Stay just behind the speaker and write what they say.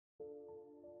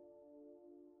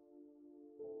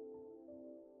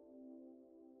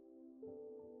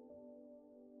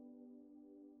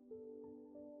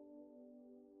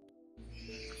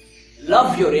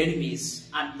Love your enemies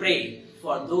and pray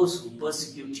for those who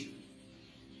persecute you.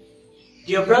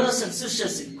 Dear brothers and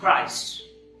sisters in Christ,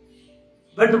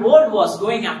 when the world was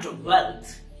going after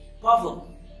wealth, power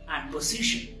and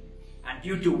position, and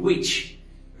due to which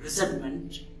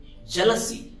resentment,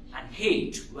 jealousy and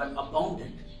hate were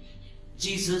abounded,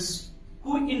 Jesus,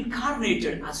 who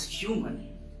incarnated as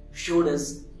human, showed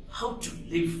us how to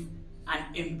live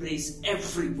and embrace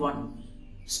everyone,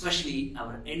 especially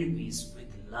our enemies,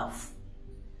 with love.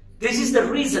 This is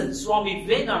the reason Swami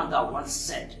Vivekananda once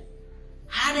said,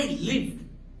 "Had I lived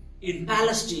in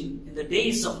Palestine in the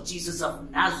days of Jesus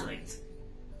of Nazareth,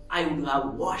 I would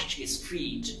have washed his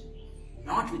feet,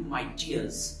 not with my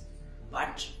tears,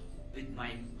 but with my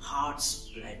heart's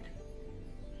blood."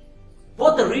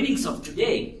 Both the readings of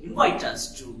today invite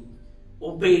us to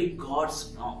obey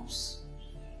God's norms.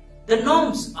 The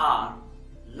norms are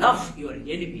love your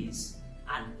enemies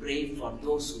and pray for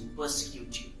those who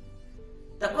persecute you.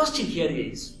 The question here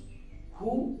is,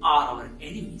 who are our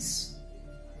enemies?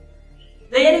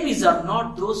 The enemies are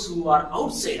not those who are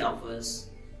outside of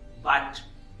us, but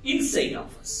inside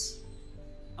of us.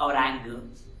 Our anger,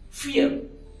 fear,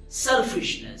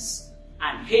 selfishness,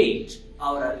 and hate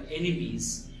are our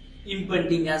enemies,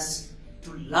 impeding us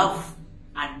to love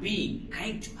and be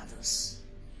kind to others.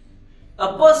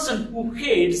 A person who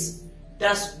hates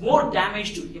does more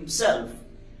damage to himself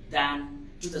than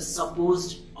to the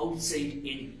supposed outside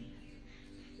enemy.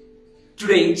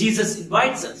 Today, Jesus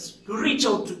invites us to reach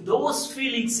out to those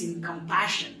feelings in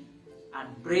compassion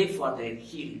and pray for their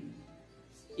healing.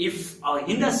 If our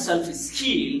inner self is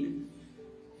healed,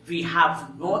 we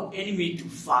have no enemy to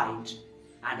fight,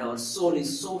 and our soul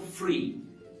is so free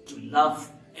to love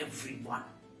everyone.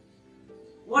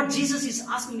 What Jesus is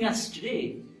asking us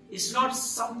today is not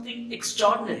something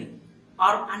extraordinary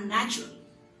or unnatural,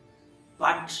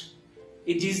 but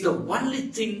it is the only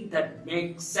thing that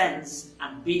makes sense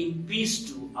and brings peace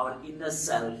to our inner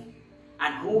self,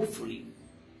 and hopefully,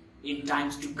 in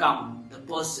times to come, the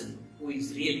person who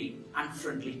is really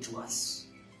unfriendly to us.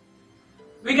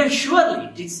 We can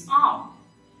surely disarm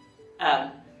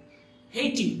a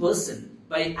hating person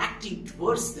by acting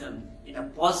towards them in a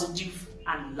positive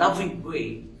and loving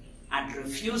way and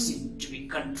refusing to be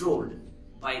controlled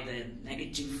by their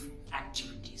negative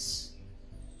activities.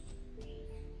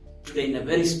 Today, in a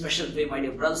very special way, my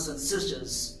dear brothers and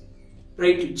sisters,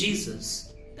 pray to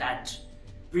Jesus that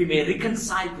we may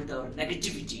reconcile with our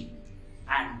negativity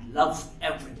and love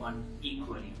everyone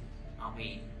equally.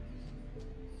 Amen.